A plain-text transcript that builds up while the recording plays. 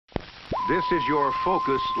This is your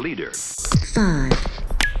focus leader. 5,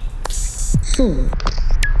 4,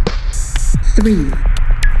 3,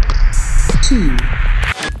 2,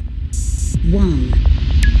 1.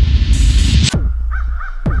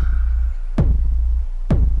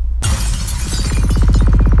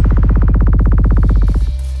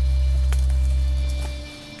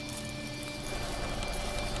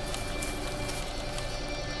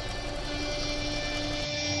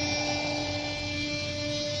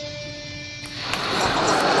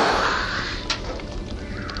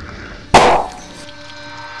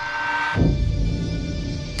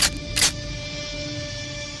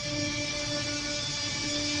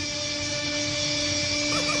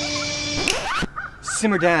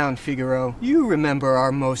 Simmer down, Figaro. You remember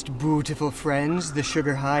our most beautiful friends, the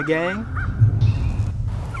Sugar High Gang?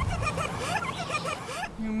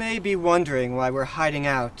 You may be wondering why we're hiding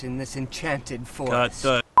out in this enchanted forest.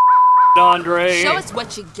 Got the Andre. Show us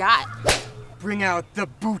what you got. Bring out the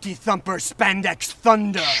booty thumper Spandex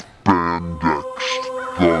Thunder.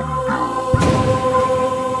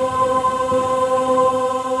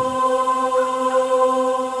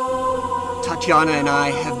 Tatiana and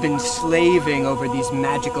I have been slaving over these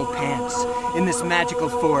magical pants in this magical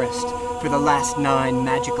forest for the last 9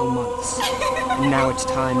 magical months. And now it's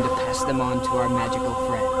time to pass them on to our magical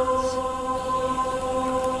friends.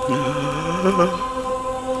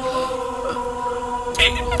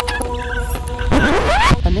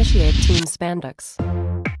 Initiate Team Spandex.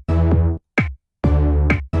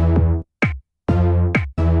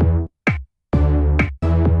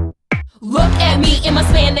 Look at me in my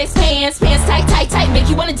spandex pants, pants tight, tight, tight, make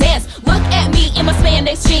you wanna dance. Look at me in my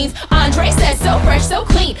spandex jeans, Andre says so fresh, so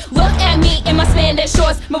clean. Look at me in my spandex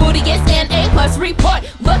shorts, my booty gets an A+ report.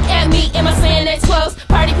 Look at me in my spandex clothes,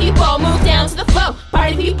 party people move down to the flow.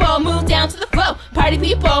 Party people move down to the flow. Party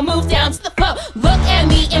people move down to the flow. Look at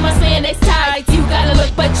me in my spandex tights, you gotta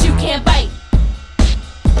look but you can't bite.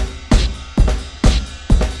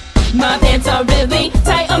 My pants are really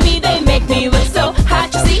tight on me, they make me look so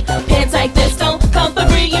hot, you see. Pants like this don't come for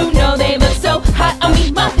free, you know they look so hot on me.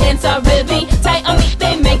 My pants are really tight on me,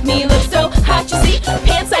 they make me look so hot, you see.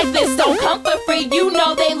 Pants like this don't come for free, you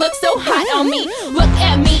know they look so hot on me. Look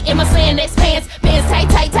at me in my spandex pants, pants tight,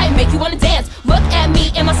 tight, tight, make you wanna dance. Look at me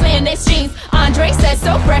in my spandex jeans, Andre says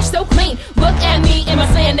so fresh, so clean. Look at me in my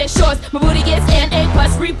spandex shorts, my booty gets an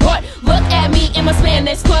A+ report. Look at me in my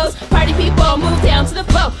spandex clothes, party people move down to the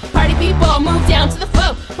flow. Party people move down to the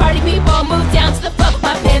flow. Party people move down to the flow.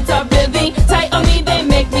 My pants are really tight on me, they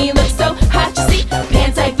make me look so hot, you see.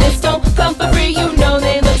 Pants like this don't come for free, you know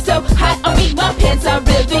they look so hot on me. My pants are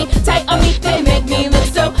really tight on me, they make me look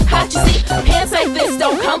so hot, you see. Pants like this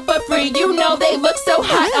don't come for free, you know they look so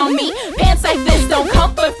hot on me. Pants like this don't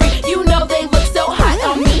come for free, you know they look so hot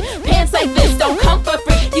on me. Pants like this don't come for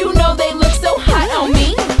free, you know they look so hot on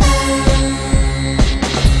me.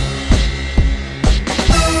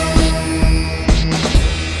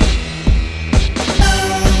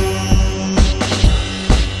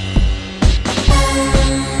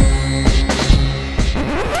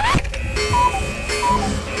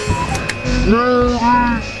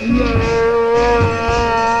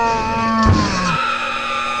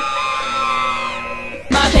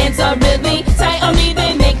 My pants are really tight on me,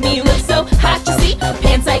 they make me look so hot, you see.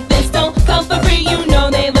 Pants like this don't come for free, you know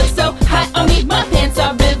they look so hot on me. My pants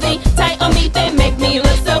are really tight on me, they make me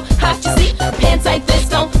look so hot, you see. Pants like this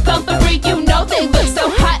don't come for free, you know they look so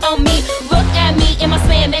hot on me. Look at me in my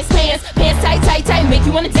spandex pants, pants tight, tight, tight, make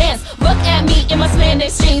you wanna dance. Look at me in my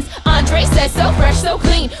spandex jeans, Andre says so fresh, so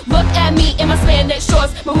clean. Look at me in my spandex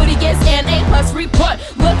shorts, my booty gets an A+ report.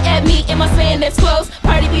 Look at me in my spandex clothes,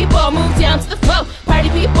 party people move down to the flow. Party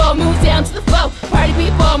people move down to the flow. Party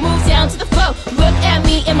people move down to the flow. Look at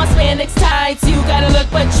me in my spandex tights, you gotta look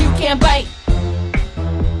but you can't bite.